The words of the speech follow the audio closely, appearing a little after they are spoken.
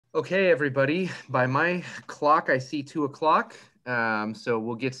Okay, everybody. By my clock, I see 2 o'clock. So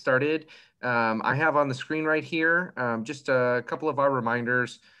we'll get started. I have on the screen right here just a couple of our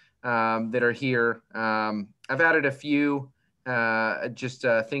reminders that are here. I've added a few just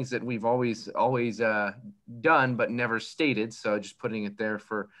things that we've always done but never stated. So just putting it there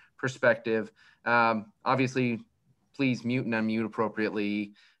for perspective. Obviously, please mute and unmute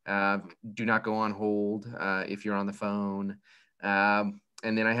appropriately. Do not go on hold if you're on the phone.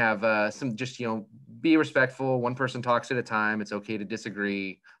 And then I have some just, be respectful. One person talks at a time. It's okay to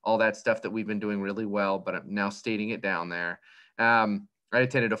disagree. All that stuff that we've been doing really well, but I'm now stating it down there. I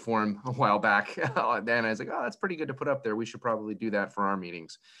attended a forum a while back, and I was like, oh, that's pretty good to put up there. We should probably do that for our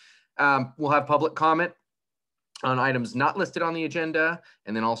meetings. We'll have public comment on items not listed on the agenda,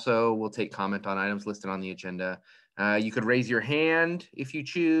 and then also we'll take comment on items listed on the agenda. You could raise your hand if you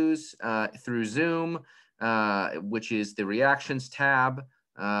choose through Zoom. Which is the reactions tab,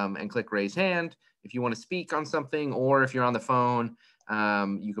 and click raise hand if you want to speak on something, or if you're on the phone,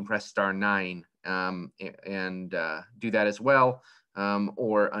 you can press *9 and do that as well,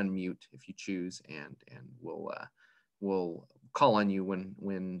 or unmute if you choose, and we'll call on you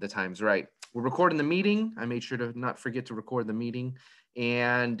when the time's right. We're recording the meeting. I made sure to not forget to record the meeting,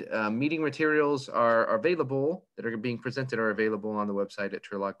 and meeting materials are available that are being presented are available on the website at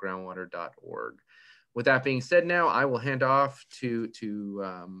turlockgroundwater.org. With that being said, now I will hand off to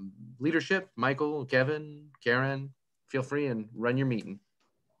leadership. Michael, Kevin, Karen, feel free and run your meeting.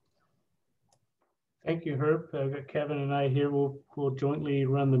 Thank you, Herb. Kevin and I here will jointly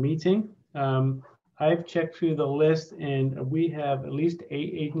run the meeting. I've checked through the list, and we have at least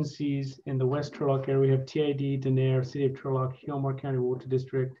 8 agencies in the West Turlock area. We have TID, Denair, City of Turlock, Hillmore County Water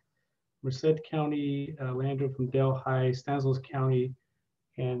District, Merced County, Landry from Delhi, Stanislaus County,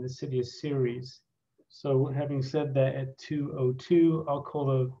 and the City of Ceres. So having said that, at 2:02, I'll call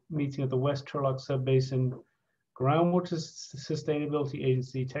the meeting of the West Turlock Subbasin Groundwater Sustainability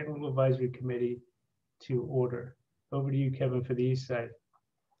Agency Technical Advisory Committee to order. Over to you, Kevin, for the east side.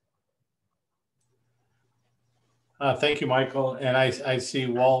 Thank you, Michael. And I see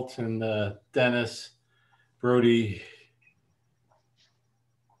Walt and Dennis, Brody,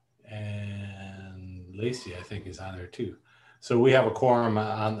 and Lacey, I think, is on there too. So we have a quorum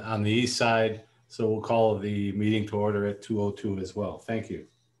on the east side. So we'll call the meeting to order at 2:02 as well. Thank you.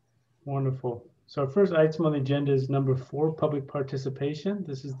 Wonderful. So our first item on the agenda is number 4, public participation.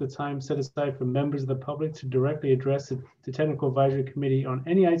 This is the time set aside for members of the public to directly address the Technical Advisory Committee on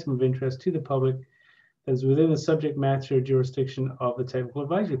any item of interest to the public that is within the subject matter jurisdiction of the Technical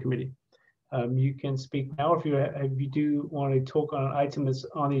Advisory Committee. You can speak now. If you do want to talk on an item that's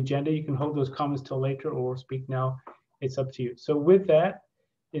on the agenda, you can hold those comments till later or speak now. It's up to you. So with that,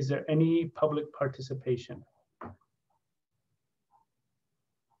 is there any public participation?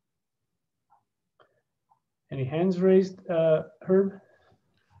 Any hands raised, Herb?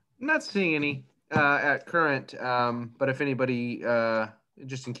 I'm not seeing any at current, but if anybody,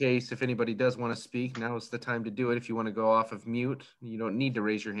 just in case, if anybody does want to speak, now is the time to do it. If you want to go off of mute, you don't need to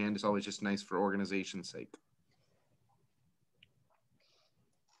raise your hand. It's always just nice for organization's sake.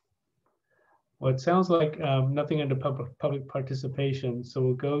 Well, it sounds like nothing under public participation. So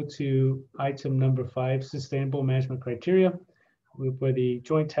we'll go to item number 5, sustainable management criteria, where the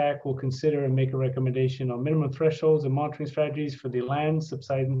joint TAC will consider and make a recommendation on minimum thresholds and monitoring strategies for the land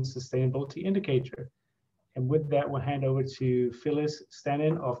subsidence sustainability indicator. And with that, we'll hand over to Phyllis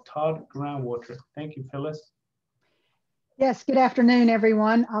Stannon of Todd Groundwater. Thank you, Phyllis. Yes, good afternoon,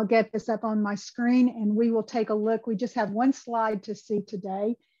 everyone. I'll get this up on my screen and we will take a look. We just have one slide to see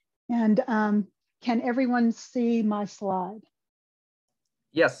today. And can everyone see my slide?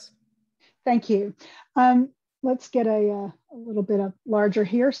 Yes. Thank you. Let's get a little bit larger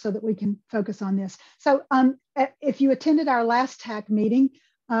here so that we can focus on this. So if you attended our last TAC meeting,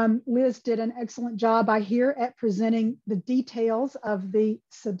 Liz did an excellent job, I hear, at presenting the details of the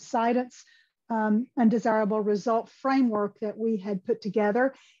subsidence undesirable result framework that we had put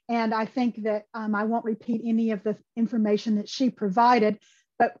together. And I think that I won't repeat any of the information that she provided,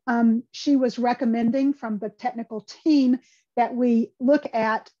 but she was recommending from the technical team that we look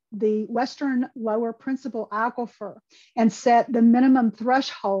at the Western Lower Principal Aquifer and set the minimum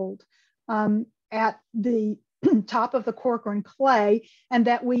threshold at the top of the Corcoran clay, and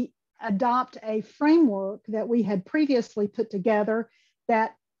that we adopt a framework that we had previously put together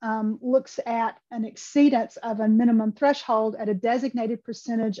that looks at an exceedance of a minimum threshold at a designated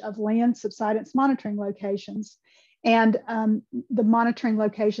percentage of land subsidence monitoring locations. And the monitoring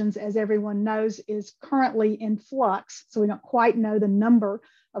locations, as everyone knows, is currently in flux. So we don't quite know the number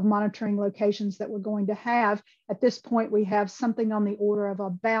of monitoring locations that we're going to have. At this point, we have something on the order of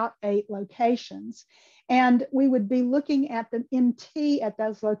about 8 locations. And we would be looking at the MT at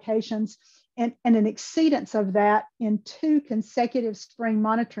those locations and an exceedance of that in 2 consecutive spring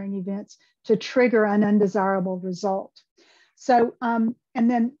monitoring events to trigger an undesirable result. So, and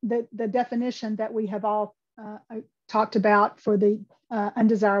then the definition that we have all talked about for the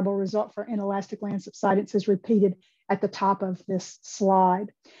undesirable result for inelastic land subsidence is repeated at the top of this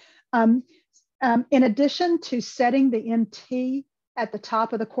slide. In addition to setting the MT at the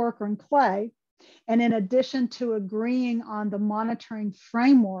top of the Corcoran clay, and in addition to agreeing on the monitoring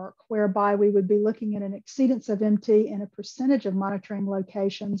framework, whereby we would be looking at an exceedance of MT in a percentage of monitoring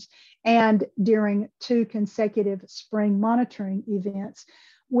locations and during 2 consecutive spring monitoring events,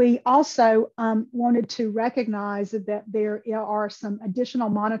 we also wanted to recognize that there are some additional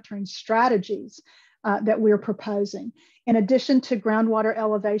monitoring strategies that we're proposing. In addition to groundwater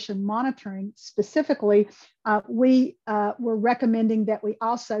elevation monitoring specifically, we were recommending that we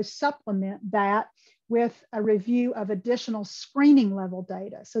also supplement that with a review of additional screening level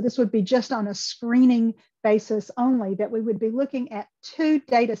data. So this would be just on a screening basis only, that we would be looking at 2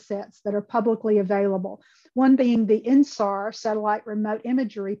 data sets that are publicly available. One being the INSAR satellite remote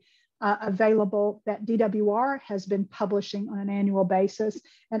imagery available that DWR has been publishing on an annual basis,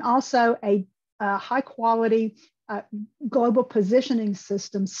 and also a high quality global positioning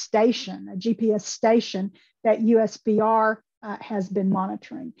system station, a GPS station that USBR has been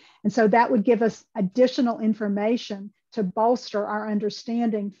monitoring. And so that would give us additional information to bolster our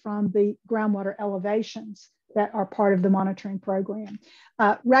understanding from the groundwater elevations that are part of the monitoring program.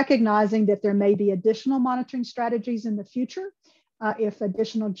 Recognizing that there may be additional monitoring strategies in the future if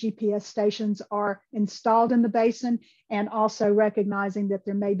additional GPS stations are installed in the basin, and also recognizing that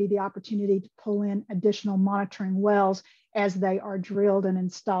there may be the opportunity to pull in additional monitoring wells as they are drilled and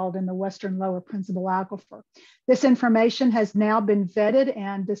installed in the western lower principal aquifer. This information has now been vetted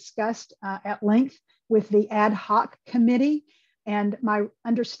and discussed at length with the ad hoc committee. And my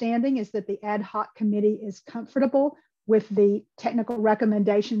understanding is that the ad hoc committee is comfortable with the technical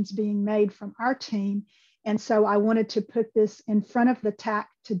recommendations being made from our team. And so I wanted to put this in front of the TAC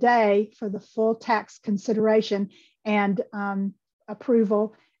today for the full tax consideration and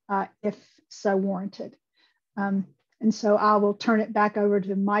approval if so warranted. And so I will turn it back over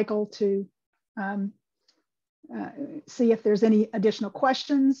to Michael to see if there's any additional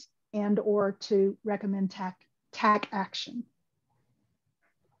questions and or to recommend TAC action.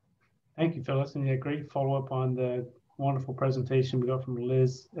 Thank you, Phyllis. And yeah, great follow-up on the wonderful presentation we got from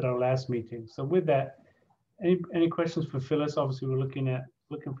Liz at our last meeting. So with that, any questions for Phyllis? Obviously, we're looking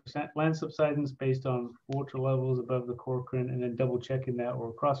for land subsidence based on water levels above the Corcoran, and then double checking that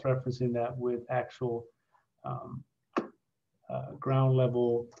or cross-referencing that with actual ground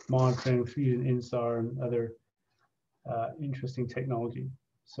level monitoring using INSAR and other interesting technology.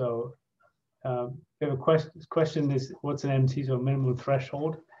 So we have a question is, what's an MT, so a minimum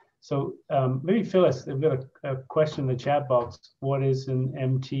threshold? So maybe Phyllis, we've got a question in the chat box. What is an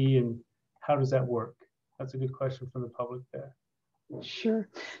MT and how does that work? That's a good question from the public there. Sure.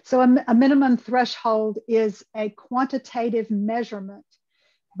 So a minimum threshold is a quantitative measurement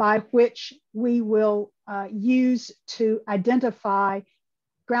by which we will use to identify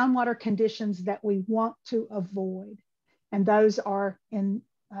groundwater conditions that we want to avoid. And those are in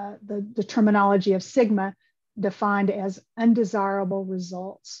the terminology of SIGMA defined as undesirable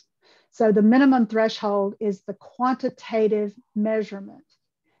results. So the minimum threshold is the quantitative measurement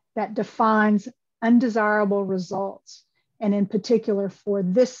that defines undesirable results, and in particular for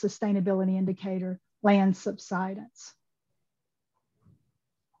this sustainability indicator, land subsidence.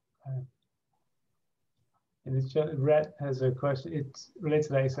 And it's just, Rhett has a question. It's related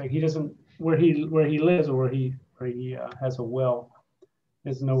to that. It's like he doesn't, where he lives or where he has a well,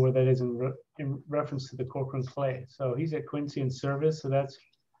 doesn't know where that is in reference to the Corcoran clay. So he's at Quincy and Service, so that's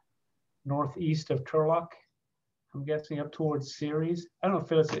northeast of Turlock. I'm guessing up towards Ceres. I don't know,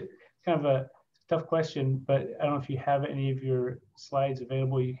 Phyllis, it's kind of a tough question, but I don't know if you have any of your slides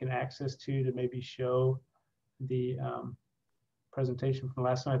available you can access to maybe show the presentation from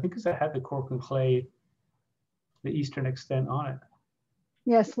last time. I think because I had the Corcoran clay, the eastern extent on it.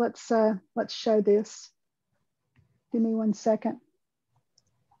 Yes, let's show this. Give me 1 second.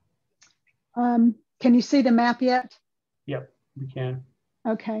 Can you see the map yet? Yep, we can.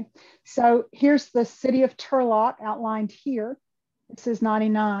 Okay, so here's the city of Turlock outlined here. This is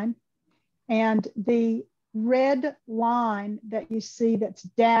 99. And the red line that you see that's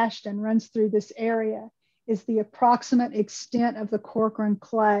dashed and runs through this area is the approximate extent of the Corcoran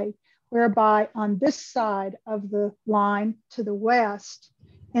clay, whereby on this side of the line to the west,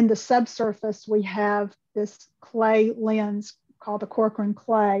 in the subsurface, we have this clay lens called the Corcoran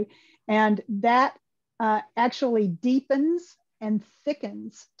clay, and that actually deepens and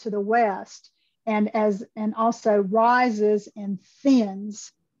thickens to the west, and also rises and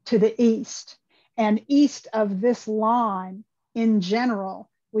thins to the east. And east of this line, in general,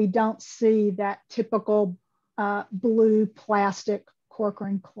 we don't see that typical blue plastic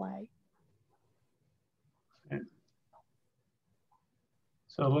Corcoran clay.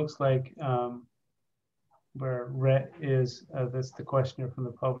 So it looks like where Rhett is, that's the questioner from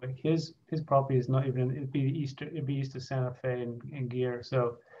the public. His property is not even, it'd be east of Santa Fe and Gear,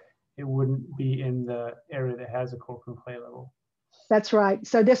 so it wouldn't be in the area that has a Corcoran clay level. That's right.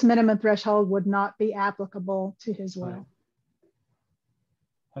 So this minimum threshold would not be applicable to his well.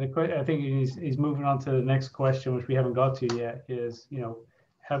 Right. I think he's moving on to the next question, which we haven't got to yet, is, you know,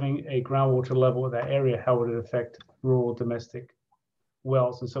 having a groundwater level in that area, how would it affect rural domestic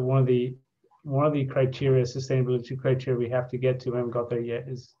wells? And so one of the criteria, sustainability criteria we have to get to, we haven't got there yet,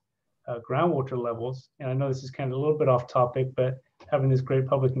 is groundwater levels. And I know this is kind of a little bit off topic, but having this great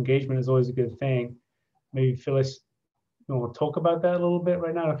public engagement is always a good thing. Maybe Phyllis, you want to talk about that a little bit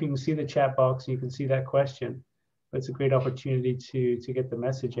right now? If you can see the chat box, you can see that question. But it's a great opportunity to get the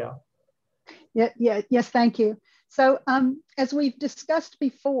message out. Yes, thank you. So as we've discussed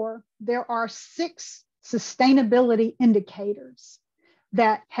before, there are 6 sustainability indicators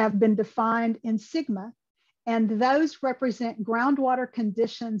that have been defined in SGMA, and those represent groundwater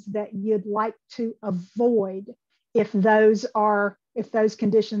conditions that you'd like to avoid if those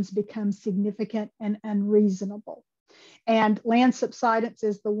conditions become significant and unreasonable. And land subsidence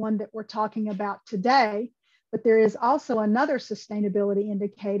is the one that we're talking about today, but there is also another sustainability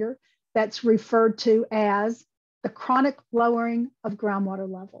indicator that's referred to as the chronic lowering of groundwater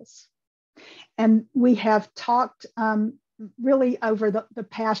levels. And we have talked really over the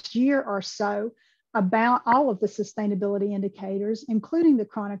past year or so about all of the sustainability indicators, including the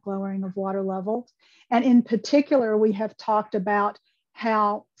chronic lowering of water levels. And in particular, we have talked about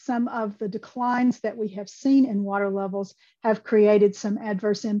how some of the declines that we have seen in water levels have created some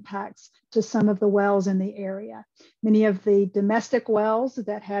adverse impacts to some of the wells in the area. Many of the domestic wells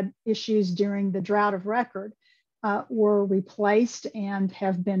that had issues during the drought of record were replaced and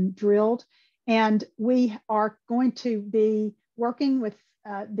have been drilled. And we are going to be working with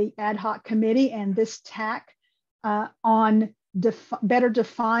the ad hoc committee and this TAC on better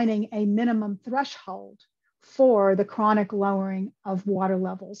defining a minimum threshold for the chronic lowering of water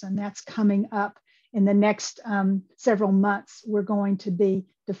levels. And that's coming up in the next several months. We're going to be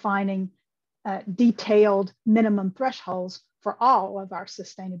defining detailed minimum thresholds for all of our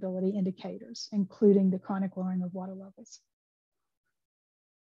sustainability indicators, including the chronic lowering of water levels.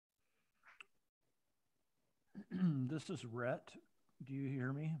 This is Rhett. Do you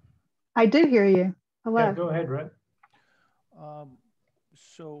hear me? I do hear you. Hello. Yeah, go ahead, Rhett.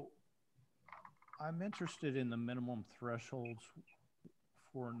 So I'm interested in the minimum thresholds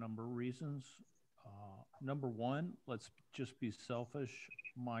for a number of reasons. Number one, let's just be selfish.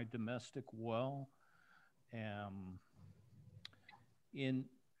 My domestic well, in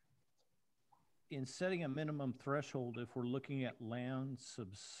setting a minimum threshold, if we're looking at land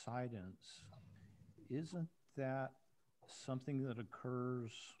subsidence, isn't that something that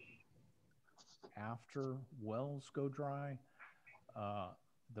occurs after wells go dry?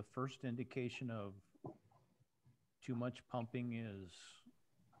 The first indication of too much pumping is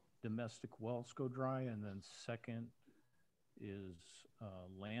domestic wells go dry, and then second is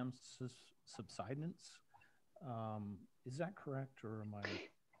land subsidence. Is that correct, or am I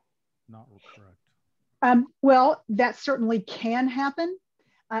not correct? Well, that certainly can happen.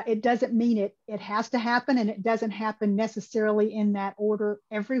 It doesn't mean it has to happen, and it doesn't happen necessarily in that order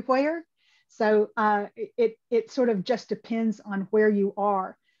everywhere. So it sort of just depends on where you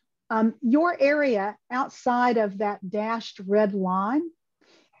are. Your area outside of that dashed red line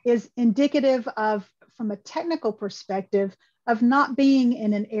is indicative of, from a technical perspective, of not being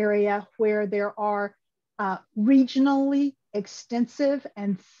in an area where there are regionally extensive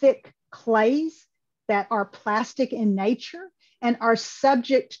and thick clays that are plastic in nature and are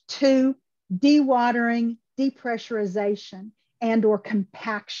subject to dewatering, depressurization, and or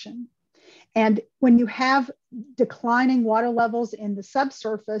compaction. And when you have declining water levels in the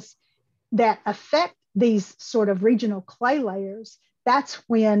subsurface that affect these sort of regional clay layers, that's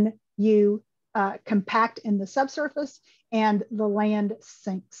when you compact in the subsurface and the land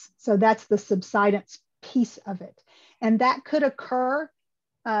sinks. So that's the subsidence piece of it. And that could occur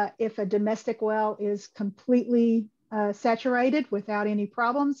if a domestic well is completely saturated without any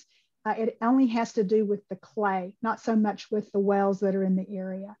problems. it only has to do with the clay, not so much with the wells that are in the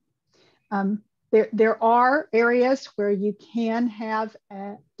area. There are areas where you can have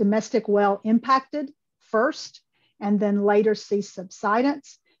a domestic well impacted first and then later see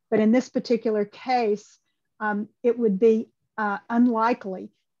subsidence. But in this particular case, it would be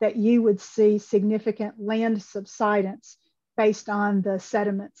unlikely that you would see significant land subsidence based on the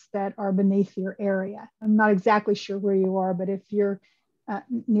sediments that are beneath your area. I'm not exactly sure where you are, but if you're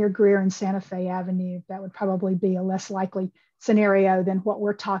near Greer and Santa Fe Avenue, that would probably be a less likely scenario than what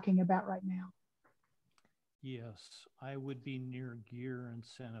we're talking about right now. Yes, I would be near Greer and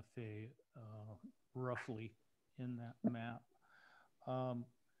Santa Fe, roughly in that map.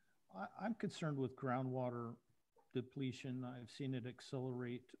 I'm concerned with groundwater depletion. I've seen it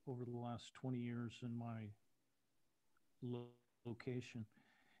accelerate over the last 20 years in my location.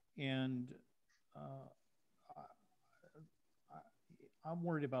 And I'm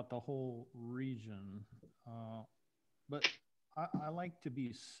worried about the whole region. But I like to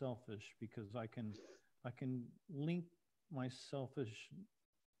be selfish because I can link my selfish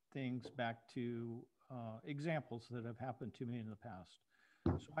things back to examples that have happened to me in the past.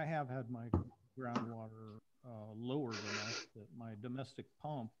 So I have had my groundwater lowered enough that my domestic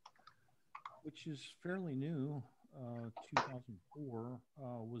pump, which is fairly new, 2004,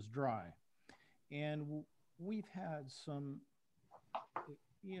 was dry. And we've had some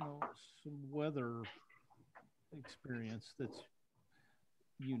weather experience that's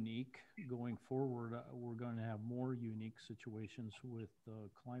unique. Going forward, we're going to have more unique situations with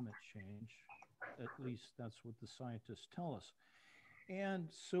climate change. At least that's what the scientists tell us. And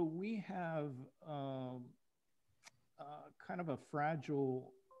so we have kind of a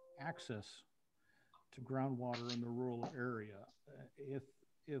fragile access to groundwater in the rural area.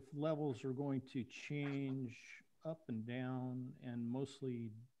 If levels are going to change up and down, and mostly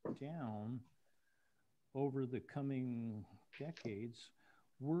down over the coming decades,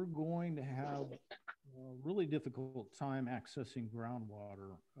 we're going to have a really difficult time accessing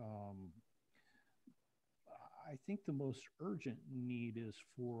groundwater. I think the most urgent need is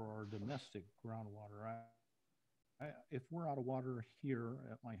for our domestic groundwater. If we're out of water here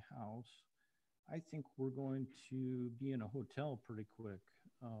at my house, I think we're going to be in a hotel pretty quick.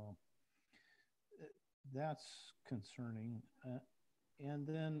 That's concerning. And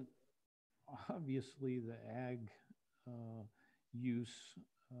then obviously the ag use,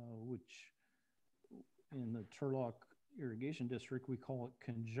 which in the Turlock irrigation district, we call it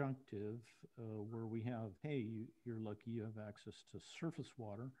conjunctive, where we have, hey, you're lucky you have access to surface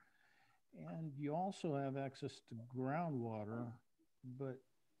water, and you also have access to groundwater, but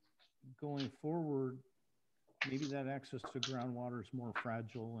going forward, maybe that access to groundwater is more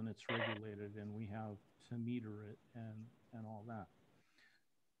fragile and it's regulated and we have to meter it and all that.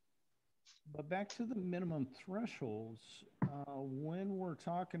 But back to the minimum thresholds, when we're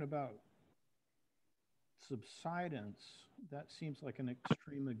talking about subsidence, that seems like an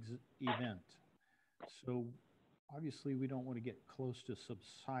extreme event. So obviously we don't want to get close to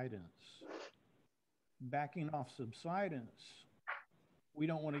subsidence. Backing off subsidence, we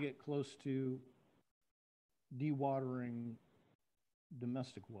don't want to get close to dewatering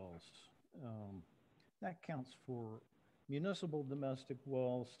domestic wells. That counts for municipal domestic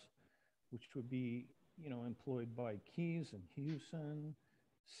wells, which would be, employed by Keys and Houston,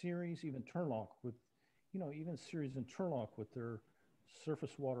 Ceres, even Turlock with, even Ceres and Turlock with their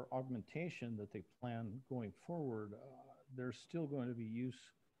surface water augmentation that they plan going forward. There's still going to be use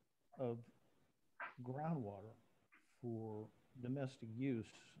of groundwater for domestic use.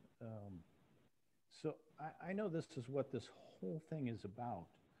 So I know this is what this whole thing is about.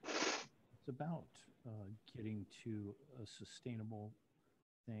 It's about getting to a sustainable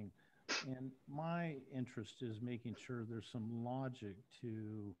thing. And my interest is making sure there's some logic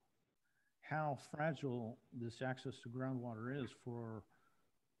to how fragile this access to groundwater is for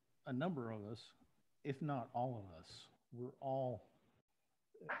a number of us, if not all of us. We're all,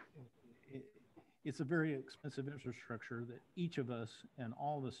 it's a very expensive infrastructure that each of us and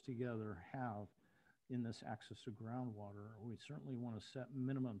all of us together have in this access to groundwater. We certainly want to set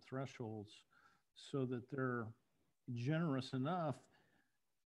minimum thresholds so that they're generous enough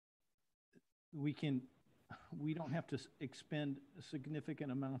we don't have to expend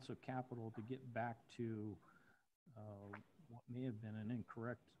significant amounts of capital to get back to what may have been an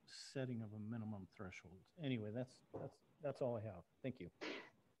incorrect setting of a minimum threshold. Anyway, that's all I have. Thank you.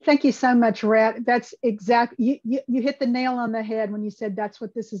 Thank you so much, Rhett. That's exactly, you hit the nail on the head when you said that's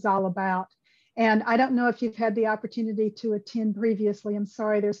what this is all about. And I don't know if you've had the opportunity to attend previously. I'm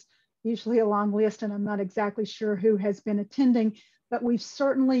sorry, there's usually a long list and I'm not exactly sure who has been attending. but we've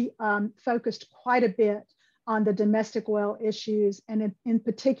certainly focused quite a bit on the domestic well issues. And in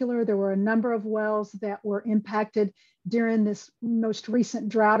particular, there were a number of wells that were impacted during this most recent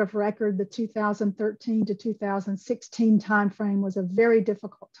drought of record. The 2013 to 2016 timeframe was a very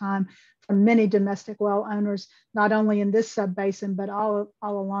difficult time for many domestic well owners, not only in this subbasin, but all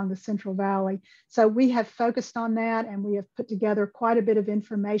along the Central Valley. So we have focused on that, and we have put together quite a bit of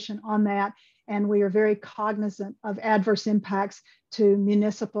information on that. And we are very cognizant of adverse impacts to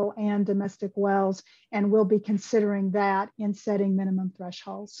municipal and domestic wells, and we'll be considering that in setting minimum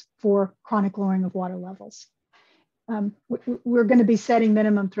thresholds for chronic lowering of water levels. We're going to be setting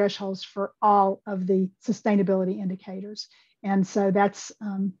minimum thresholds for all of the sustainability indicators, and so that's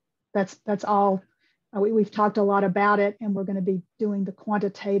all. We've talked a lot about it, and we're going to be doing the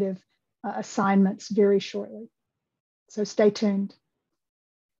quantitative assignments very shortly. So stay tuned.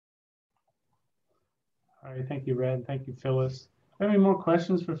 All right, thank you, Red. Thank you, Phyllis. Do you have any more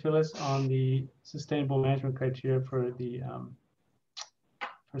questions for Phyllis on the sustainable management criteria for the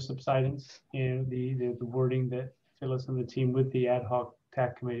for subsidence and the wording that Phyllis and the team with the ad hoc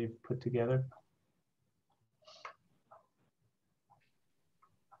TAC committee put together?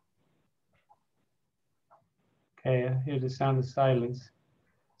 Okay, I hear the sound of silence.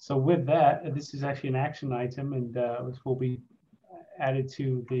 So with that, this is actually an action item, and which will be added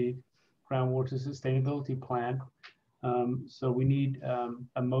to the groundwater sustainability plan. So we need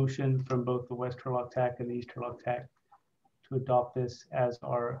a motion from both the West Turlock TAC and the East Turlock TAC to adopt this as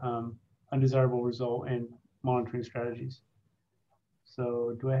our undesirable result and monitoring strategies.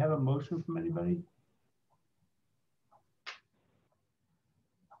 So do I have a motion from anybody?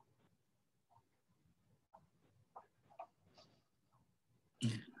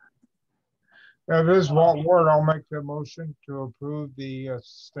 Yeah, this is Walt Ward. I'll make the motion to approve the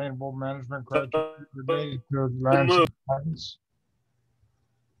sustainable management criteria related to land subsidence.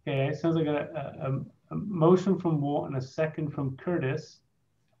 Okay, it sounds like a motion from Walt and a second from Curtis.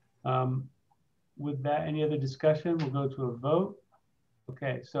 With that, any other discussion? We'll go to a vote.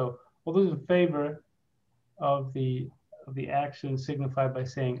 Okay, so all those in favor of the action signify by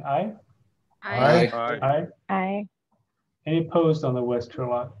saying aye. Aye. Aye. Aye. Aye. Any opposed on the West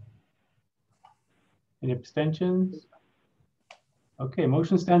Turlock? Any abstentions? Okay,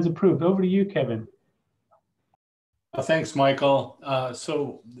 motion stands approved. Over to you, Kevin. Thanks, Michael.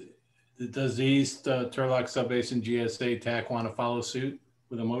 So does the East Turlock Subbasin GSA TAC want to follow suit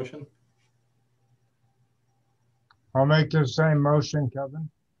with a motion? I'll make the same motion, Kevin.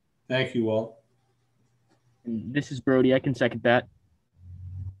 Thank you, Walt. And this is Brody. I can second that.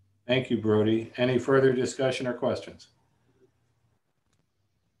 Thank you, Brody. Any further discussion or questions?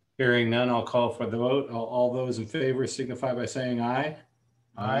 Hearing none, I'll call for the vote. All those in favor signify by saying aye.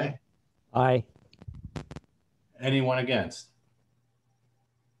 Aye. Aye. Anyone against?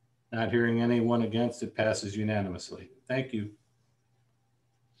 Not hearing anyone against, it passes unanimously. Thank you.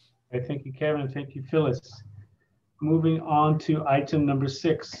 Okay, thank you, Kevin. Thank you, Phyllis. Moving on to item number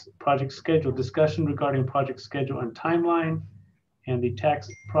 6, project schedule. Discussion regarding project schedule and timeline, and the tax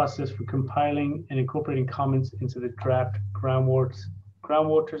process for compiling and incorporating comments into the draft groundwater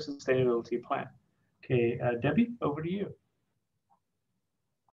sustainability plan. Okay, Debbie, over to you.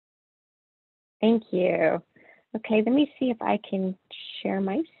 Thank you. Okay, let me see if I can share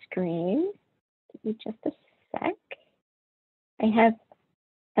my screen. Give me just a sec. I have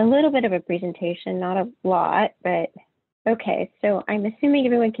a little bit of a presentation, not a lot, but okay. So I'm assuming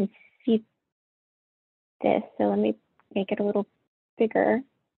everyone can see this. So let me make it a little bigger,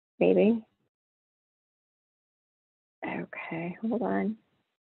 maybe. Okay, hold on.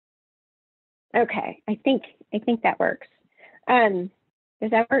 Okay, I think that works.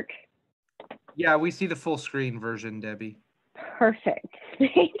 Does that work? Yeah, we see the full screen version, Debbie. Perfect.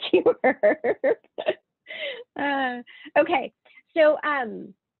 Thank you, Herb. Okay, so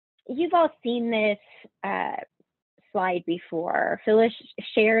you've all seen this slide before. Phyllis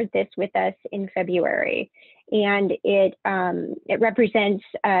shared this with us in February, and it represents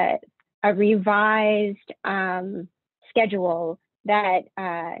a revised schedule that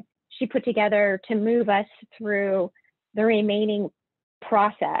she put together to move us through the remaining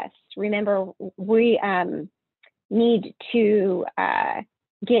process. Remember, we need to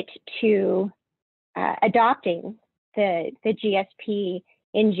get to adopting the GSP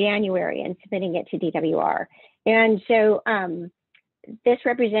in January and submitting it to DWR. And so this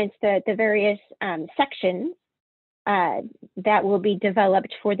represents the various sections that will be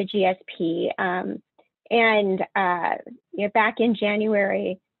developed for the GSP. Back in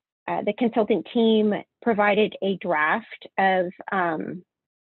January, the consultant team provided a draft of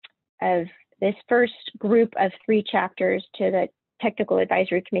this first group of 3 chapters to technical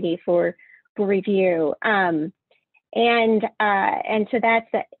advisory committee for review. And so that's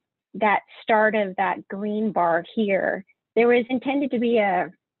that start of that green bar here. There was intended to be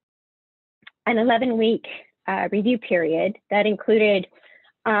an 11-week review period that included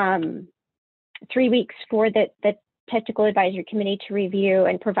 3 weeks for the technical advisory committee to review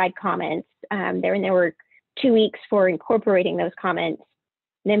and provide comments. There were 2 weeks for incorporating those comments,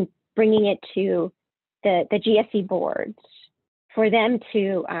 and then bringing it to the GSE boards for them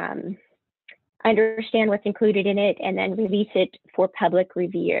to understand what's included in it and then release it for public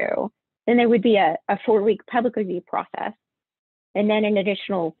review. Then there would be a 4-week public review process, and then an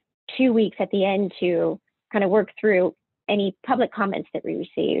additional 2 weeks at the end to kind of work through any public comments that we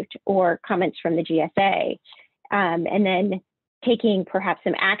received or comments from the GSA, and then taking perhaps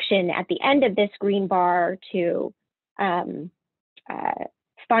some action at the end of this green bar to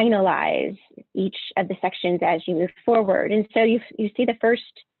finalize each of the sections as you move forward. And so you see the first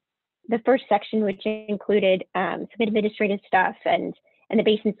section, which included some administrative stuff and the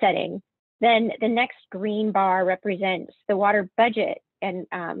basin setting. Then the next green bar represents the water budget and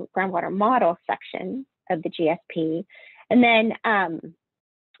groundwater model section of the GSP. And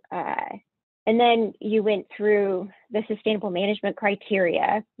then you went through the sustainable management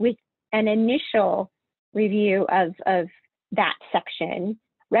criteria with an initial review of that section,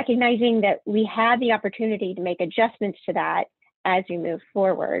 recognizing that we had the opportunity to make adjustments to that as we move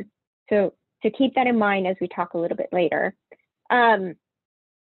forward. So to keep that in mind as we talk a little bit later. And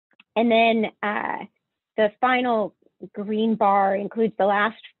then the final green bar includes the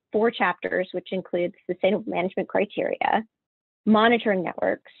last 4 chapters, which includes sustainable management criteria, monitoring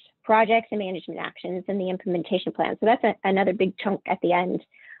networks, projects and management actions, and the implementation plan. So that's another big chunk at the end,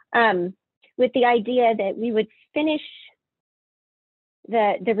 with the idea that we would finish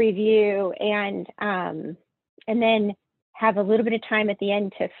the review and then have a little bit of time at the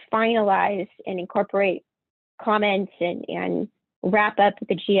end to finalize and incorporate comments and wrap up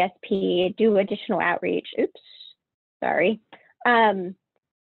the GSP, do additional outreach. Oops, sorry. And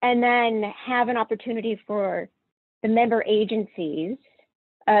then have an opportunity for the member agencies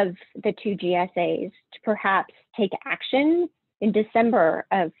of the 2 GSAs to perhaps take action in December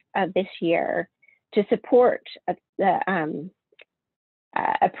of this year to support the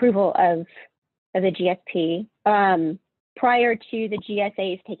approval of the GSP prior to the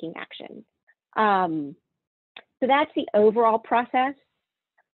GSAs taking action. So that's the overall process.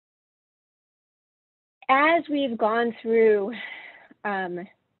 As we've gone through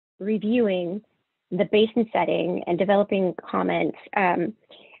reviewing the basin setting and developing comments,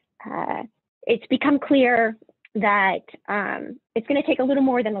 it's become clear that it's going to take a little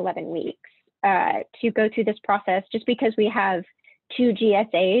more than 11 weeks to go through this process, just because we have 2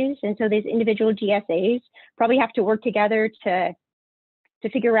 GSAs, and so these individual GSAs probably have to work together to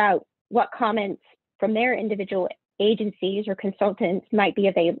figure out what comments from their individual agencies or consultants might be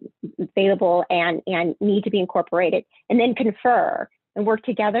available and need to be incorporated, and then confer and work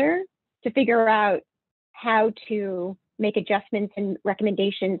together to figure out how to make adjustments and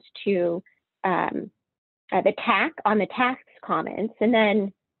recommendations to the TAC on the tax comments, and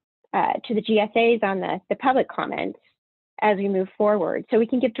then to the GSAs on the public comments as we move forward. So we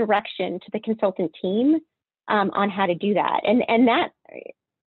can give direction to the consultant team on how to do that. And that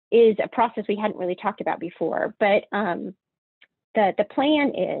is a process we hadn't really talked about before, but the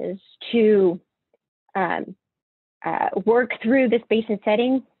plan is to work through this basin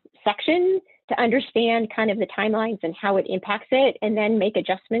setting section to understand kind of the timelines and how it impacts it, and then make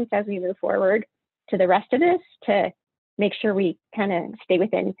adjustments as we move forward to the rest of this to make sure we kind of stay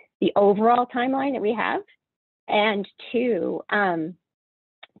within the overall timeline that we have, and to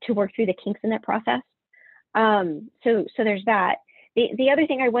work through the kinks in that process. So there's that. The other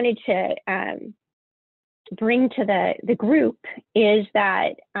thing I wanted to bring to the group is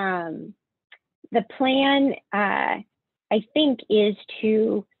that the plan, I think, is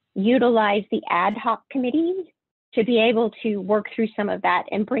to utilize the ad hoc committee to be able to work through some of that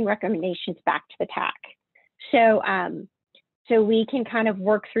and bring recommendations back to the TAC. So we can kind of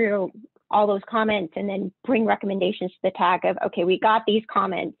work through all those comments and then bring recommendations to the TAC of, okay, we got these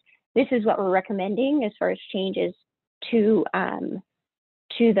comments. This is what we're recommending as far as changes to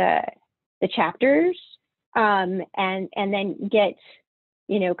the chapters, and then get,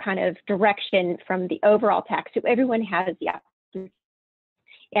 kind of direction from the overall TAC. So everyone has the opportunity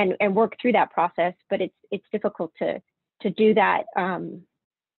and work through that process, but it's difficult to do that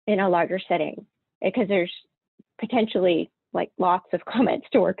in a larger setting because there's potentially like lots of comments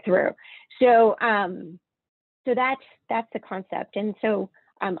to work through. So so that's the concept. And so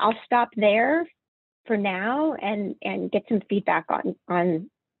I'll stop there for now and get some feedback on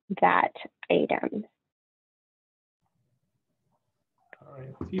that item. All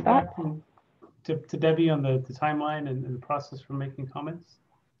right, feedback to Debbie on the timeline and the process for making comments.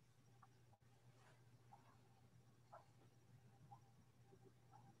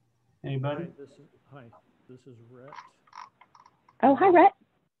 Anybody? Hi, this is Rhett. Oh, hi, Rhett.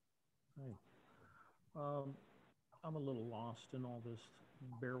 Hi. I'm a little lost in all this.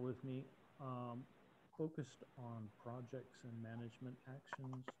 Bear with me. Focused on projects and management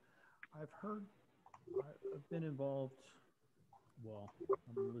actions. I've been involved, well,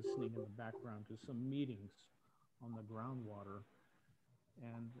 I'm listening in the background to some meetings on the groundwater,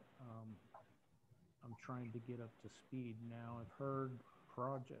 and I'm trying to get up to speed now. I've heard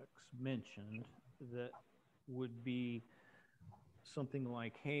projects mentioned that would be something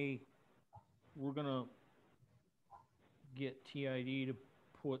like, hey, we're gonna get TID to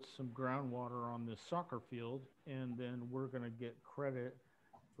put some groundwater on this soccer field, and then we're gonna get credit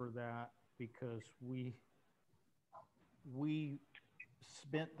for that because we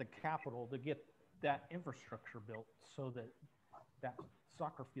spent the capital to get that infrastructure built so that that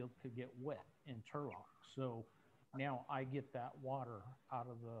soccer field could get wet in Turlock. So now I get that water out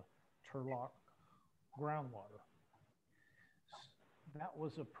of the Turlock groundwater. That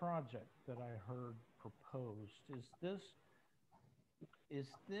was a project that I heard proposed. Is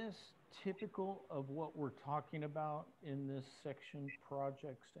this typical of what we're talking about in this section,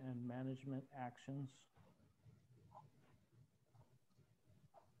 projects and management actions?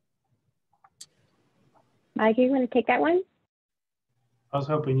 Mike, you want to take that one? I was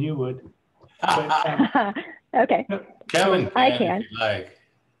hoping you would. But, okay. Kevin, I can. if you like.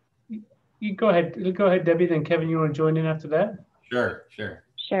 You go ahead, Debbie. Then Kevin, you want to join in after that? Sure.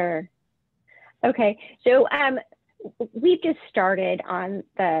 Sure. Okay. So we've just started on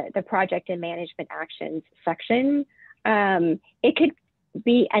the project and management actions section. It could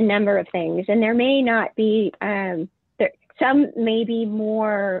be a number of things, and there may not be. Some may be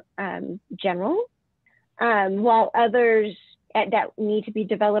more general, while others that need to be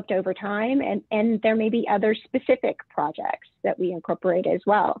developed over time, and there may be other specific projects that we incorporate as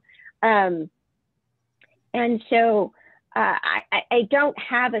well. And so I don't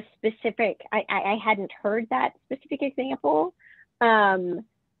have a specific, I hadn't heard that specific example, but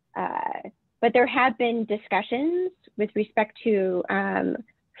there have been discussions with respect to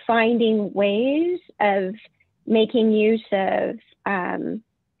finding ways of making use of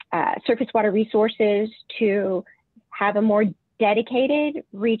surface water resources to have a more dedicated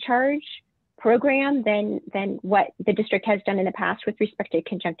recharge program than what the district has done in the past with respect to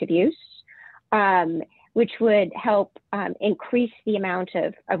conjunctive use, which would help increase the amount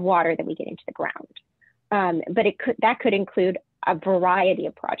of water that we get into the ground. But that could include a variety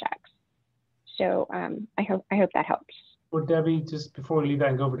of projects. So I hope that helps. Well, Debbie, just before we leave that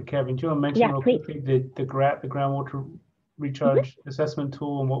and go over to Kevin, do you want to mention real quickly the groundwater recharge assessment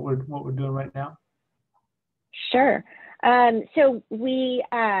tool and what we're doing right now? Sure. So we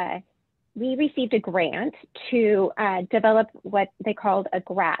received a grant to develop what they called a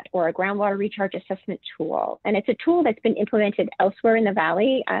GRAT, or a groundwater recharge assessment tool. And it's a tool that's been implemented elsewhere in the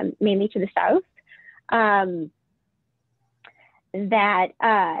valley, mainly to the south, that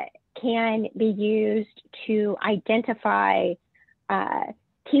can be used to identify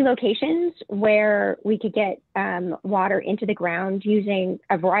key locations where we could get water into the ground using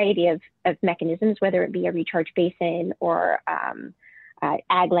a variety of mechanisms, whether it be a recharge basin or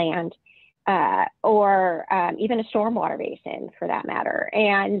ag land, or even a stormwater basin for that matter.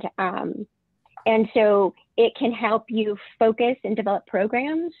 And so it can help you focus and develop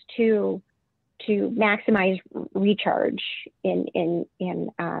programs to maximize recharge in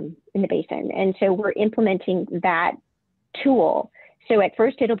the basin. And so we're implementing that tool. So at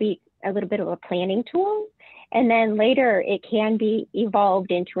first it'll be a little bit of a planning tool, and then later it can be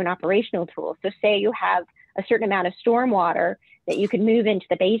evolved into an operational tool. So say you have a certain amount of stormwater that you can move into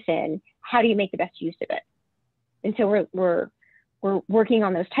the basin, how do you make the best use of it? And so we're working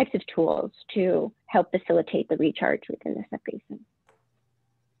on those types of tools to help facilitate the recharge within the sub-basin.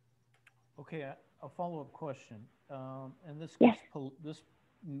 Okay, a follow-up question. And this this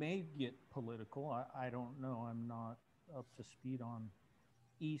may get political. I don't know. I'm not up to speed on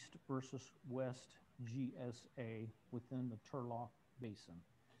East versus West GSA within the Turlock Basin.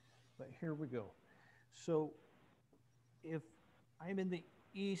 But here we go. So if I'm in the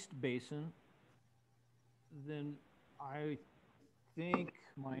East Basin, then I think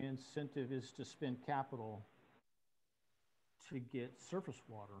my incentive is to spend capital to get surface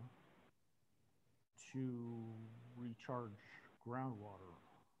water to recharge groundwater.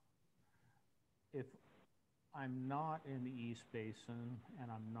 if I'm not in the East Basin, and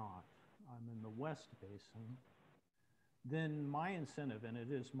I'm in the West Basin, then my incentive, and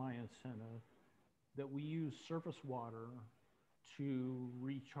it is my incentive, that we use surface water to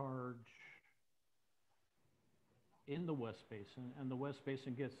recharge in the West Basin, and the West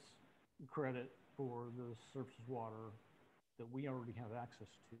Basin gets credit for the surface water that we already have access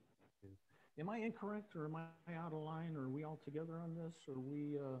to. Am I incorrect, or am I out of line? Or are we all together on this? Are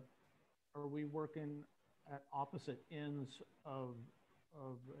we working at opposite ends of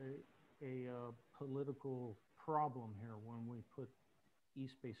a political problem here when we put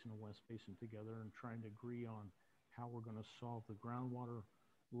East Basin and West Basin together and trying to agree on how we're going to solve the groundwater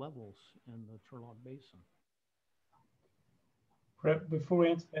levels in the Turlock Basin? Before we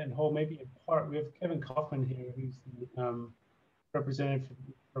answer that in whole, maybe in part, we have Kevin Kaufman here, who's the representative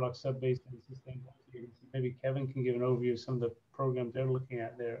for Turlock Subbasin and Sustainability Agency. Maybe Kevin can give an overview of some of the programs they're looking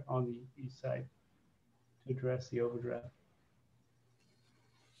at there on the east side to address the overdraft.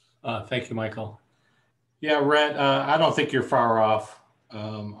 Thank you, Michael. Yeah, Rhett, I don't think you're far off.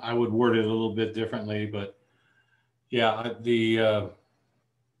 I would word it a little bit differently, but yeah, the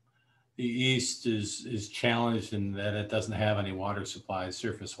East is challenged in that it doesn't have any water supplies,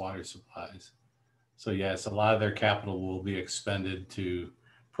 surface water supplies. So yes, a lot of their capital will be expended to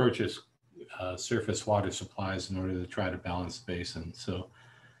purchase surface water supplies in order to try to balance the basin. So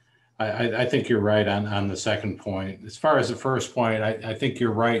I think you're right on the second point. As far as the first point, I think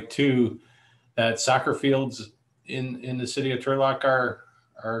you're right too, that soccer fields in the city of Turlock are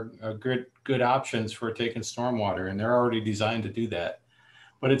good options for taking stormwater, and they're already designed to do that.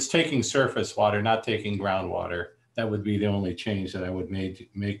 But it's taking surface water, not taking groundwater. That would be the only change that I would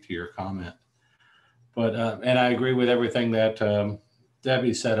make to your comment. But and I agree with everything that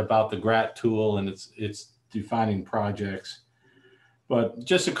Debbie said about the GRAT tool and its defining projects. But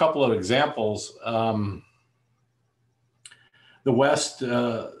just a couple of examples. The West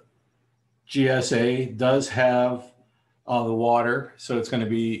GSA does have the water, so it's going to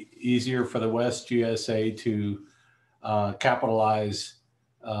be easier for the West GSA to capitalize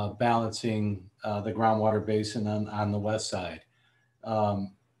balancing the groundwater basin on the west side.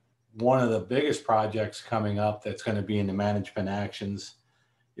 One of the biggest projects coming up that's going to be in the management actions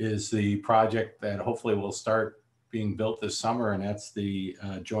is the project that hopefully will start being built this summer, and that's the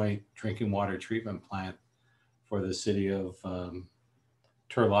joint drinking water treatment plant for the city of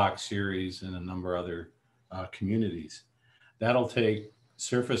Turlock, Ceres, and a number of other communities. That'll take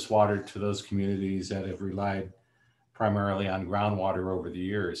surface water to those communities that have relied primarily on groundwater over the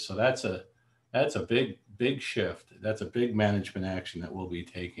years. So that's a big shift. That's a big management action that we'll be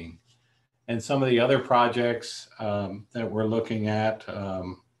taking. And some of the other projects that we're looking at,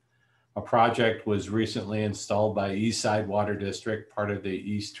 a project was recently installed by Eastside Water District, part of the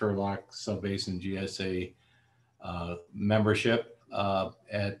East Turlock Subbasin GSA membership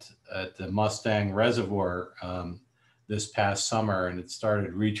at the Mustang Reservoir this past summer, and it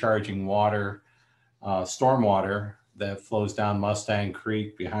started recharging water, stormwater that flows down Mustang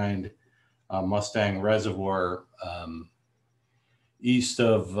Creek behind Mustang Reservoir, east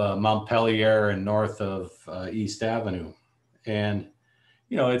of Montpelier and north of East Avenue. And,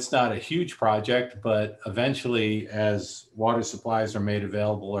 you know, it's not a huge project, but eventually as water supplies are made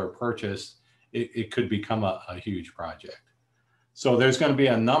available or purchased, it could become a huge project. So there's going to be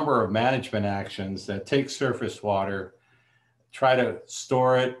a number of management actions that take surface water, try to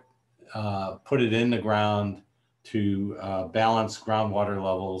store it, put it in the ground to balance groundwater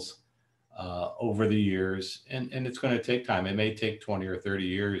levels over the years. And it's going to take time. It may take 20 or 30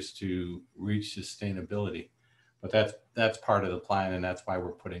 years to reach sustainability, but that's part of the plan. And that's why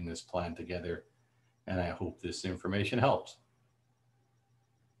we're putting this plan together. And I hope this information helps.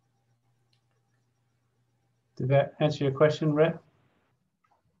 Did that answer your question, Rhett?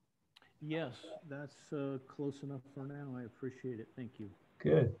 Yes, that's close enough for now. I appreciate it. Thank you.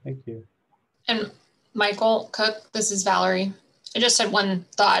 Good, thank you. And Michael Cook, this is Valerie. I just had one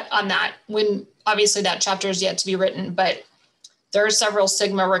thought on that. When obviously that chapter is yet to be written, but there are several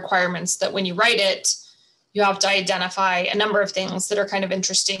SGMA requirements that when you write it, you have to identify a number of things that are kind of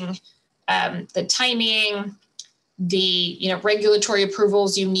interesting. The timing, the regulatory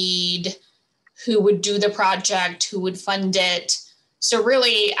approvals you need, who would do the project, who would fund it. So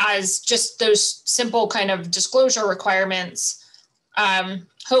really, as just those simple kind of disclosure requirements,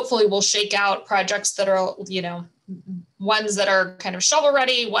 hopefully we'll shake out projects that are, ones that are kind of shovel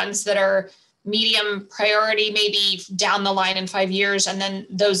ready, ones that are medium priority, maybe down the line in 5 years, and then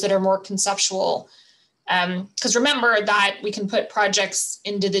those that are more conceptual. Because remember that we can put projects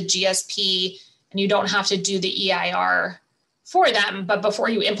into the GSP and you don't have to do the EIR for them, but before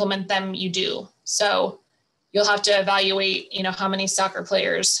you implement them, you do. So you'll have to evaluate, how many soccer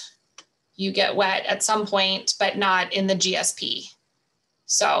players you get wet at some point, but not in the GSP.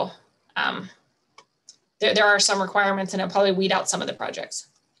 So there are some requirements, and it'll probably weed out some of the projects.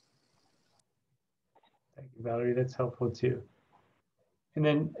 Thank you, Valerie. That's helpful too. And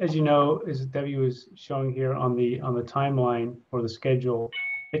then, as you know, as Debbie was showing here on the timeline or the schedule,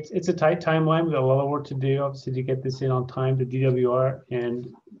 it's a tight timeline. We've got a lot of work to do, obviously, to get this in on time to DWR,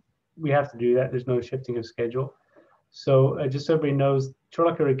 and we have to do that. There's no shifting of schedule. So just so everybody knows,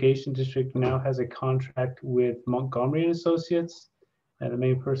 Turlock Irrigation District now has a contract with Montgomery and Associates. And the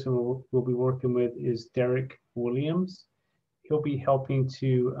main person we'll be working with is Derek Williams. He'll be helping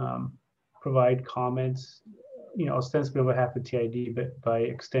to provide comments, ostensibly on behalf of TID, but by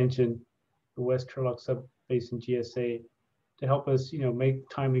extension, the West Turlock Subbasin GSA, to help us, make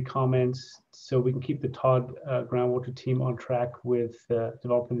timely comments so we can keep the Todd groundwater team on track with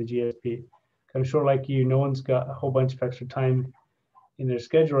developing the GSP. I'm sure, like you, no one's got a whole bunch of extra time in their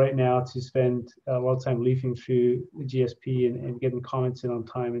schedule right now to spend a lot of time leafing through the GSP and getting comments in on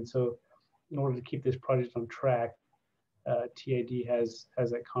time. And so in order to keep this project on track, TID has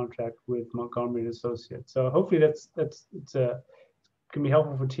that contract with Montgomery and Associates. So hopefully it's can be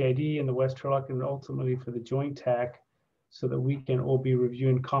helpful for TID and the West Turlock, and ultimately for the joint TAC, so that we can all be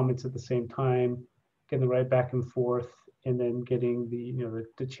reviewing comments at the same time, getting the right back and forth, and then getting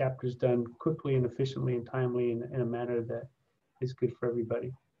the chapters done quickly and efficiently and timely in a manner that is good for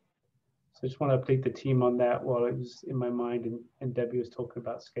everybody. So I just want to update the team on that while it was in my mind and Debbie was talking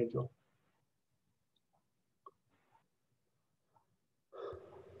about schedule.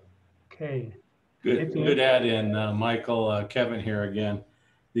 Okay. Good add in, Michael. Kevin here again.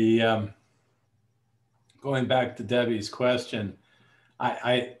 The going back to Debbie's question,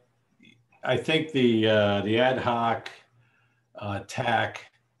 I think the ad hoc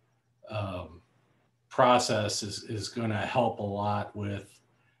TAC process is going to help a lot with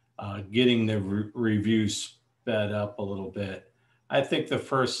getting the review sped up a little bit. I think the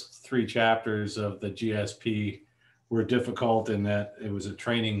first 3 chapters of the GSP were difficult in that it was a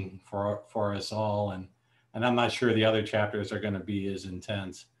training for us all, and I'm not sure the other chapters are going to be as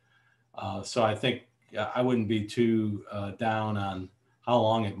intense. So I think I wouldn't be too down on how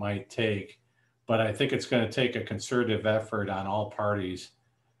long it might take, but I think it's going to take a concerted effort on all parties,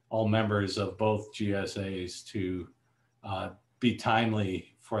 all members of both GSAs, to be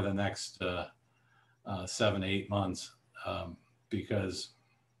timely for the next 7-8 months, because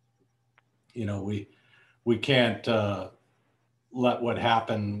we can't let what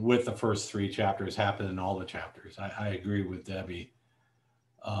happened with the first 3 chapters happen in all the chapters. I agree with Debbie.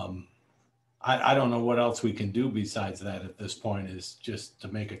 I don't know what else we can do besides that at this point, is just to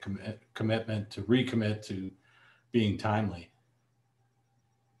make a commitment to recommit to being timely.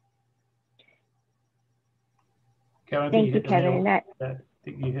 Kevin, Thank you, Kevin. I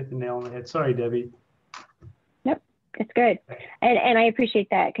think you hit the nail on the head. Sorry, Debbie. Nope, it's good. And I appreciate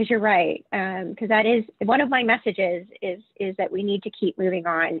that, because you're right. Because that is one of my messages is that we need to keep moving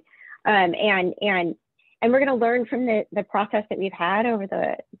on. And we're going to learn from the process that we've had over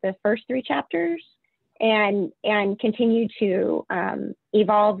the first 3 chapters, and continue to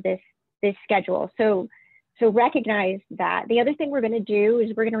evolve this schedule. So recognize that. The other thing we're going to do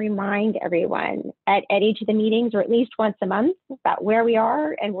is we're going to remind everyone at each of the meetings, or at least once a month, about where we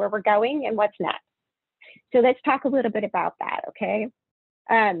are and where we're going and what's next. So let's talk a little bit about that, okay?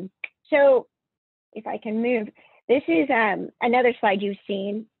 So if I can move, this is another slide you've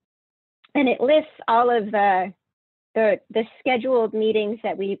seen, and it lists all of the scheduled meetings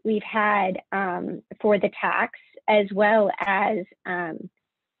that we've had for the tax, as well as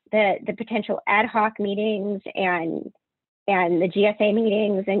the potential ad hoc meetings and the GSA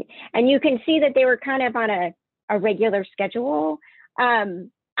meetings, and you can see that they were kind of on a regular schedule.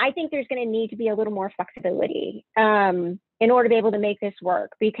 I think there's going to need to be a little more flexibility in order to be able to make this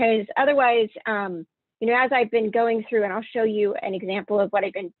work, because otherwise, as I've been going through, and I'll show you an example of what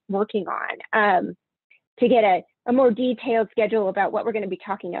I've been working on to get a more detailed schedule about what we're going to be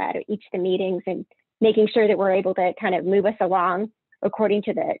talking about at each of the meetings, and making sure that we're able to kind of move us along according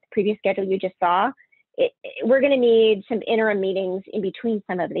to the previous schedule you just saw. We're going to need some interim meetings in between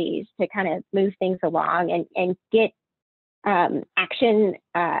some of these to kind of move things along and get action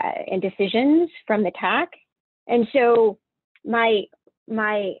and decisions from the TAC. And so my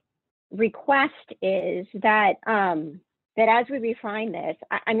request is that that as we refine this,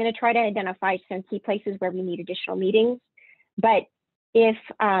 I'm going to try to identify some key places where we need additional meetings. But if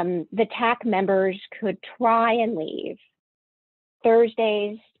the TAC members could try and leave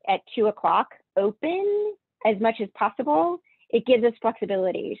Thursdays at 2 o'clock open as much as possible, it gives us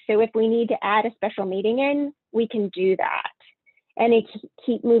flexibility. So if we need to add a special meeting in, we can do that. And it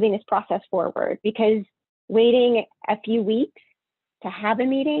keep moving this process forward, because waiting a few weeks to have a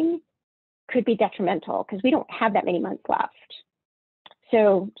meeting could be detrimental because we don't have that many months left.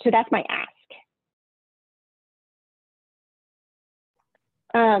 So that's my ask.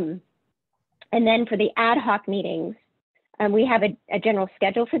 And then for the ad hoc meetings, we have a general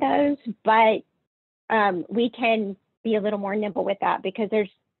schedule for those, but we can be a little more nimble with that because there's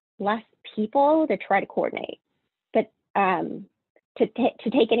less people to try to coordinate. But to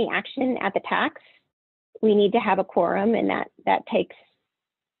take any action at the tax, we need to have a quorum, and that takes,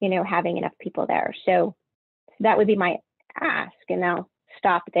 having enough people there. So that would be my ask, and I'll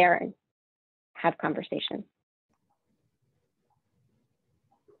stop there and have conversation.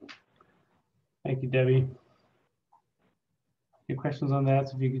 Thank you, Debbie. Any questions on that?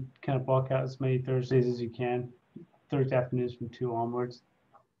 So if you could kind of block out as many Thursdays as you can, Thursday afternoons from 2 onwards,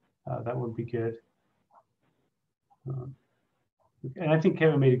 that would be good. And I think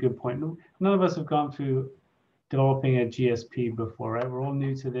Kevin made a good point. None of us have gone through developing a GSP before, right? We're all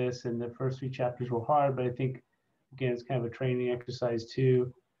new to this, and the first 3 chapters were hard, but I think, again, it's kind of a training exercise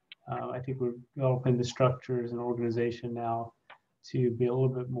too. I think we're developing the structures and organization now to be a little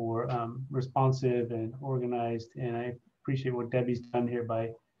bit more responsive and organized. And I appreciate what Debbie's done here by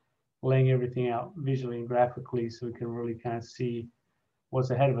laying everything out visually and graphically so we can really kind of see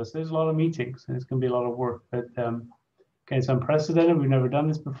what's ahead of us. There's a lot of meetings and it's going to be a lot of work, but okay, it's unprecedented. We've never done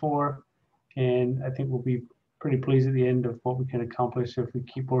this before. And I think we'll be pretty pleased at the end of what we can accomplish if we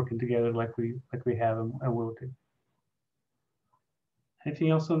keep working together like we have and will do. Anything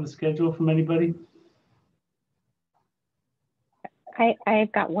else on the schedule from anybody?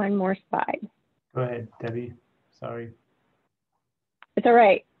 I've got one more slide. Go ahead, Debbie. Sorry. It's all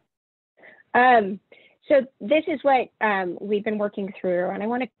right. So this is what we've been working through, and I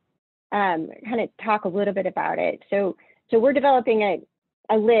want to kind of talk a little bit about it. So we're developing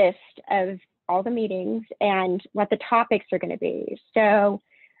a list of all the meetings and what the topics are going to be. So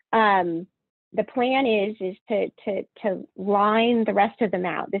the plan is to line the rest of them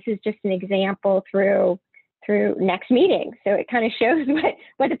out. This is just an example through next meeting. So it kind of shows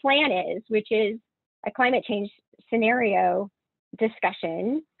what the plan is, which is a climate change scenario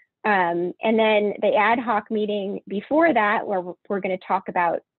discussion. And then the ad hoc meeting before that, where we're going to talk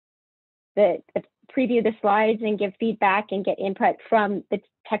about the preview the slides and give feedback and get input from the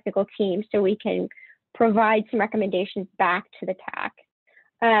technical team so we can provide some recommendations back to the TAC.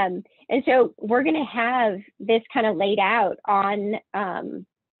 And so we're going to have this kind of laid out on the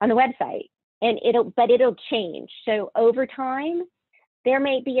website, and it'll change. So over time, there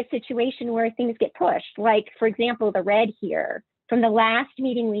may be a situation where things get pushed. Like, for example, the red here from the last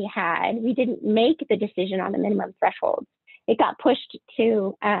meeting we had, we didn't make the decision on the minimum thresholds. It got pushed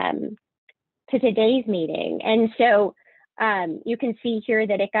to today's meeting. And so you can see here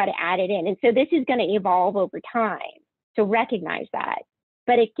that it got added in. And so this is going to evolve over time. So recognize that.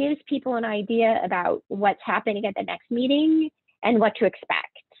 But it gives people an idea about what's happening at the next meeting and what to expect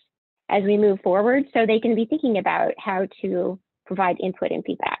as we move forward, so they can be thinking about how to provide input and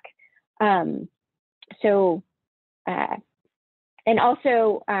feedback. And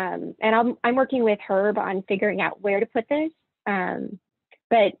also, I'm working with Herb on figuring out where to put this,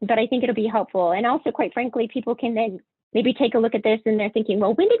 but I think it'll be helpful. And also, quite frankly, people can then maybe take a look at this and they're thinking,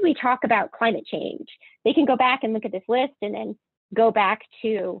 well, when did we talk about climate change? They can go back and look at this list and then go back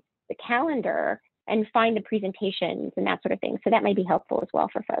to the calendar and find the presentations and that sort of thing. So that might be helpful as well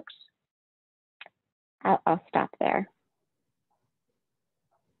for folks. I'll stop there.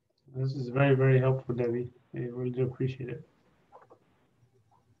 This is very, very helpful, Debbie. I really do appreciate it.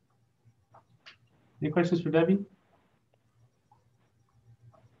 Any questions for Debbie?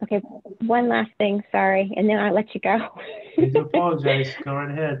 Okay, one last thing, sorry, and then I'll let you go. I do apologize, go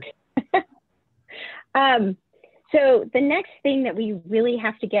right ahead. So the next thing that we really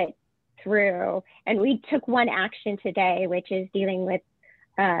have to get through, and we took one action today, which is dealing with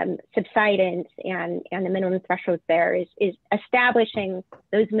subsidence and the minimum thresholds there, is establishing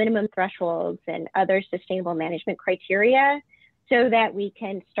those minimum thresholds and other sustainable management criteria so that we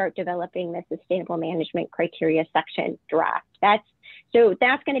can start developing the sustainable management criteria section draft. That's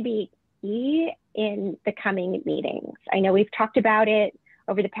going to be key in the coming meetings. I know we've talked about it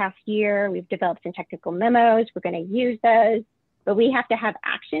over the past year. We've developed some technical memos. We're going to use those, but we have to have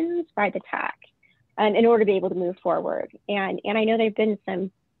actions by the TAC in order to be able to move forward. And I know there's been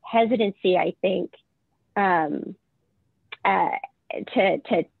some hesitancy, I think, to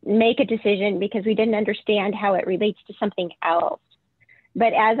make a decision because we didn't understand how it relates to something else.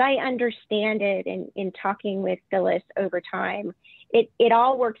 But as I understand it in talking with Phyllis over time, it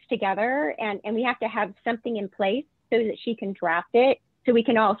all works together, and we have to have something in place so that she can draft it so we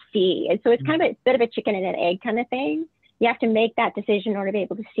can all see. And so it's kind of a bit of a chicken and an egg kind of thing. You have to make that decision in order to be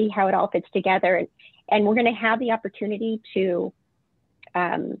able to see how it all fits together. And we're going to have the opportunity to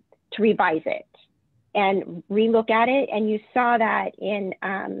revise it and relook at it. And you saw that in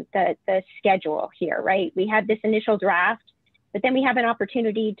the schedule here, right? We have this initial draft, but then we have an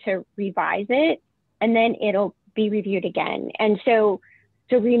opportunity to revise it, and then it'll be reviewed again. And so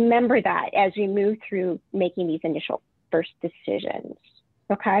remember that as we move through making these initial first decisions.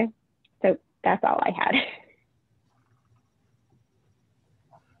 Okay, so that's all I had.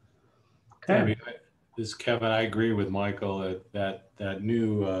 Okay. I mean, this is Kevin. I agree with Michael that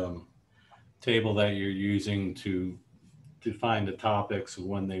new table that you're using to define the topics of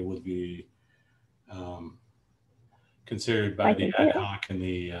when they would be considered by the ad hoc and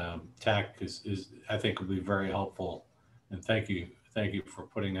the TAC is I think will be very helpful. And thank you for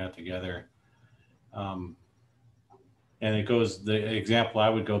putting that together. And it goes, the example I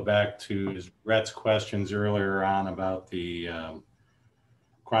would go back to is Rhett's questions earlier on about the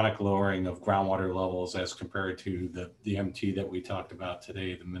chronic lowering of groundwater levels as compared to the MT that we talked about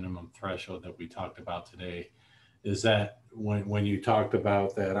today, the minimum threshold that we talked about today. Is that when you talked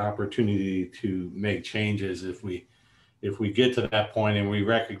about that opportunity to make changes, if we get to that point and we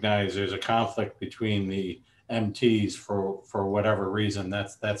recognize there's a conflict between the MTs for whatever reason,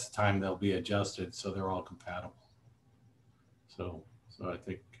 that's the time they'll be adjusted so they're all compatible. So I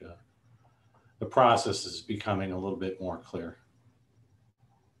think the process is becoming a little bit more clear.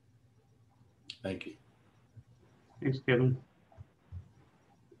 Thank you. Thanks, Kevin.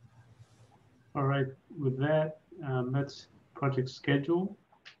 All right, with that, that's project schedule.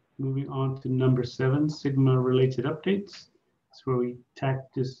 Moving on to number 7, Sigma related updates. That's where we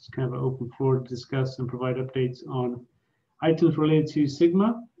tack just kind of an open floor to discuss and provide updates on items related to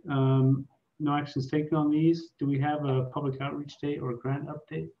Sigma. No actions taken on these. Do we have a public outreach date or a grant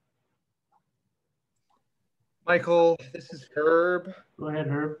update? Michael, this is Herb. Go ahead,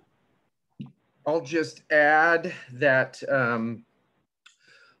 Herb. I'll just add that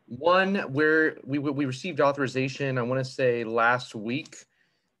one, where we received authorization, I want to say last week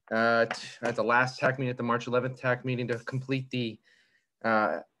at the last TAC meeting, at the March 11th TAC meeting, to complete the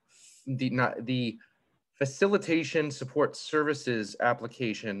facilitation support services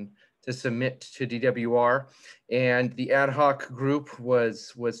application to submit to DWR, and the ad hoc group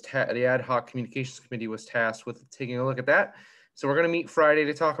the ad hoc communications committee was tasked with taking a look at that. So we're going to meet Friday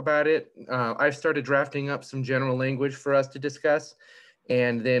to talk about it. I've started drafting up some general language for us to discuss,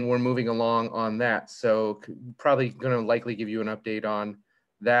 and then we're moving along on that. So probably going to likely give you an update on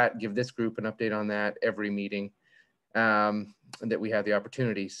that, give this group an update on that every meeting that we have the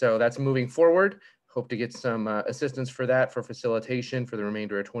opportunity. So that's moving forward. Hope to get some assistance for that, for facilitation for the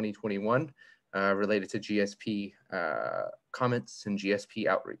remainder of 2021 related to GSP comments and GSP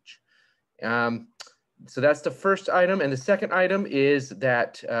outreach. So that's the first item. And the second item is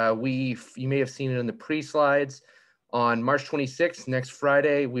that you may have seen it in the pre-slides. On March 26th, next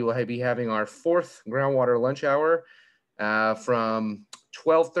Friday, we will be having our 4th groundwater lunch hour from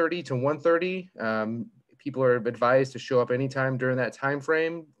 12:30 to 1:30. People are advised to show up anytime during that time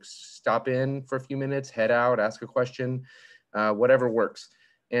frame. Stop in for a few minutes, head out, ask a question, whatever works.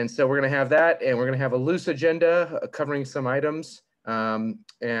 And so we're going to have that, and we're going to have a loose agenda covering some items.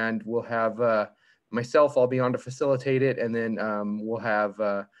 And we'll have myself, I'll be on to facilitate it, and then we'll have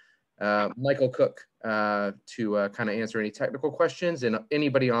Michael Cook to kind of answer any technical questions. And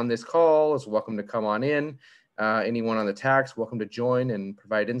anybody on this call is welcome to come on in. Anyone on the tax, welcome to join and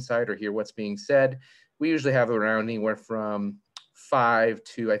provide insight or hear what's being said. We usually have around anywhere from 5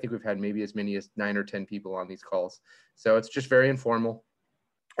 to, I think we've had maybe as many as 9 or 10 people on these calls. So it's just very informal.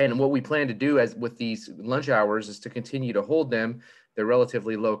 And what we plan to do with these lunch hours is to continue to hold them. They're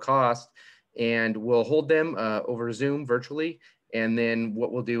relatively low cost, and we'll hold them over Zoom virtually. And then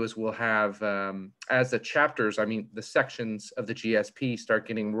what we'll do is we'll have, as the chapters, the sections of the GSP start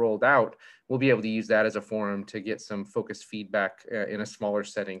getting rolled out, we'll be able to use that as a forum to get some focused feedback in a smaller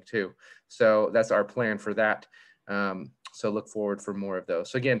setting too. So that's our plan for that. So look forward for more of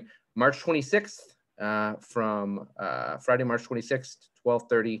those. So again, March 26th from Friday, March 26th,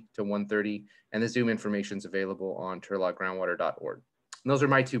 12:30 to 1:30, and the Zoom information is available on turlockgroundwater.org. And those are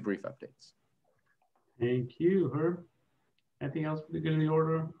my 2 brief updates. Thank you, Herb. Anything else for the good of the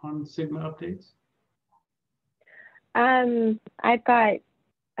order on Sigma updates? I've got,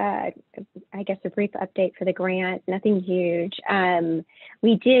 I guess, a brief update for the grant, nothing huge.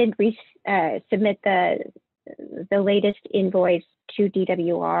 We did submit the the latest invoice to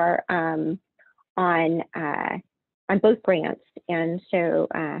DWR on both grants, and so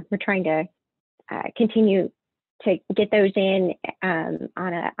we're trying to continue to get those in on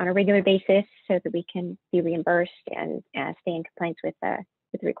a regular basis so that we can be reimbursed and stay in compliance with the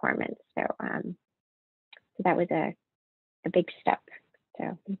requirements. So, so that was a big step.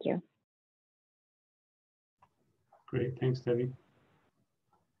 So thank you. Great, thanks, Debbie.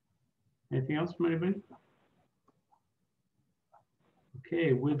 Anything else from anybody?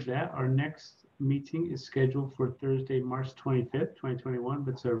 Okay, with that, our next meeting is scheduled for Thursday, March 25th, 2021,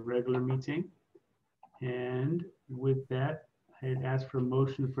 but it's a regular meeting. And with that, I had asked for a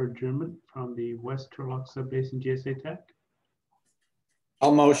motion for adjournment from the West Turlock Subbasin GSA TAC.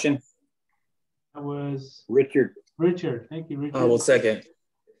 I'll motion. That was Richard. Richard. Thank you, Richard. I will second.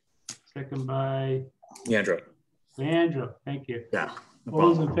 Second by Leandro. Leandro. Thank you. Yeah. No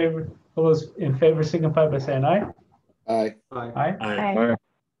All those in favor? All those in favor signify by saying aye. Aye. Aye. Aye.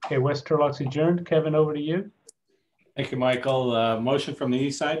 Okay, West Turlock's adjourned. Kevin, over to you. Thank you, Michael. Motion from the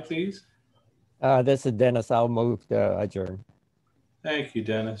east side, please. This is Dennis. I'll move to adjourn. Thank you,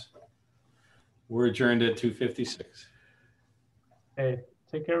 Dennis. We're adjourned at 2:56. Okay,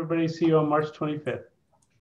 take care, everybody. See you on March 25th.